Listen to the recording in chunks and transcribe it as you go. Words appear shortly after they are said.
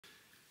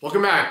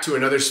Welcome back to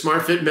another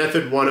SmartFit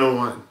Method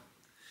 101.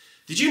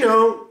 Did you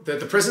know that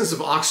the presence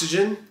of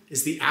oxygen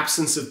is the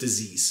absence of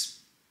disease?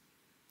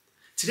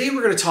 Today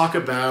we're going to talk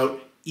about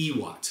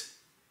EWOT.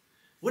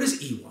 What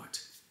is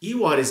EWOT?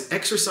 EWOT is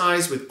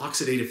exercise with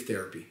oxidative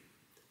therapy.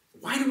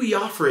 Why do we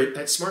offer it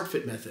at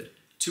SmartFit Method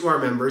to our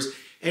members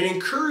and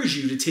encourage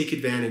you to take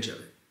advantage of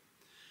it?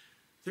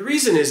 The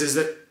reason is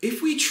that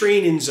if we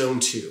train in Zone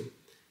 2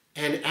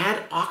 and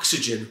add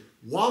oxygen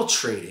while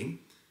training,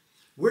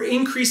 we're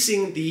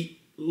increasing the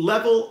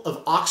level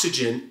of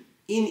oxygen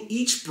in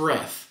each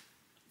breath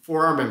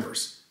for our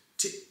members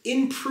to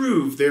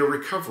improve their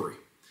recovery.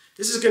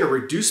 This is going to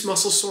reduce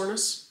muscle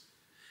soreness.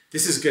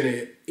 This is going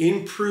to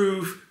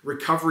improve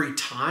recovery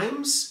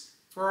times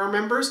for our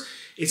members.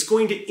 It's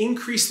going to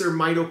increase their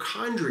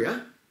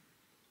mitochondria,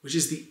 which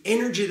is the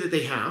energy that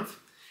they have.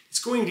 It's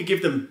going to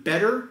give them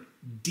better,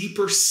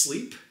 deeper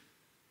sleep.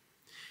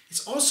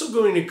 It's also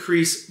going to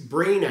increase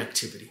brain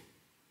activity.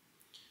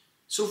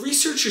 So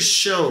research has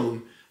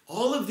shown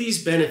all of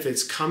these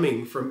benefits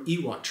coming from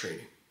EWOT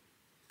training.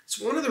 It's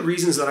one of the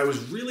reasons that I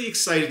was really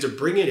excited to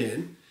bring it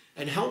in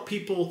and help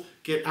people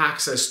get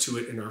access to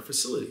it in our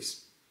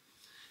facilities.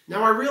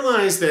 Now I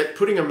realize that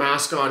putting a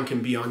mask on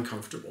can be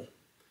uncomfortable.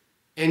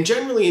 And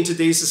generally in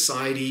today's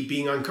society,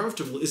 being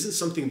uncomfortable isn't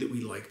something that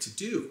we like to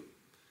do.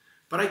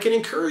 But I can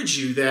encourage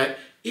you that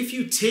if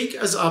you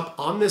take us up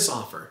on this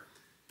offer,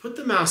 put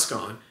the mask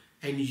on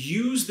and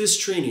use this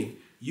training,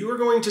 you are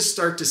going to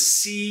start to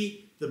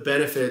see the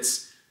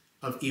benefits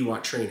of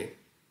EWOT training.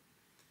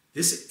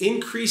 This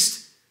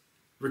increased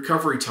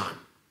recovery time,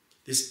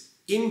 this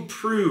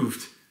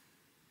improved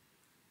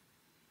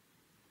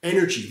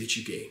energy that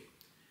you gain,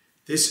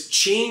 this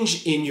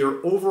change in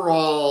your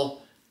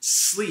overall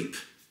sleep.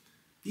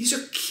 These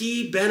are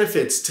key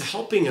benefits to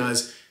helping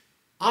us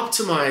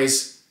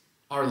optimize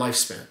our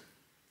lifespan,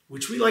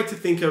 which we like to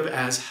think of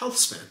as health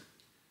span,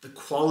 the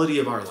quality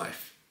of our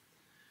life.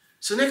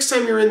 So next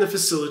time you're in the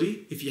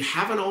facility, if you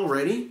haven't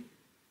already,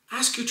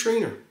 ask your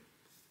trainer.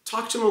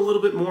 Talk to them a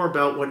little bit more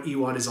about what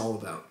EWOT is all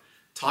about.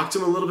 Talk to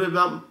them a little bit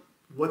about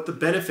what the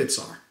benefits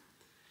are.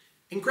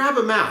 And grab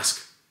a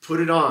mask, put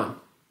it on,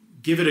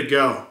 give it a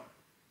go.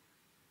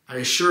 I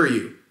assure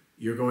you,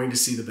 you're going to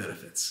see the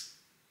benefits.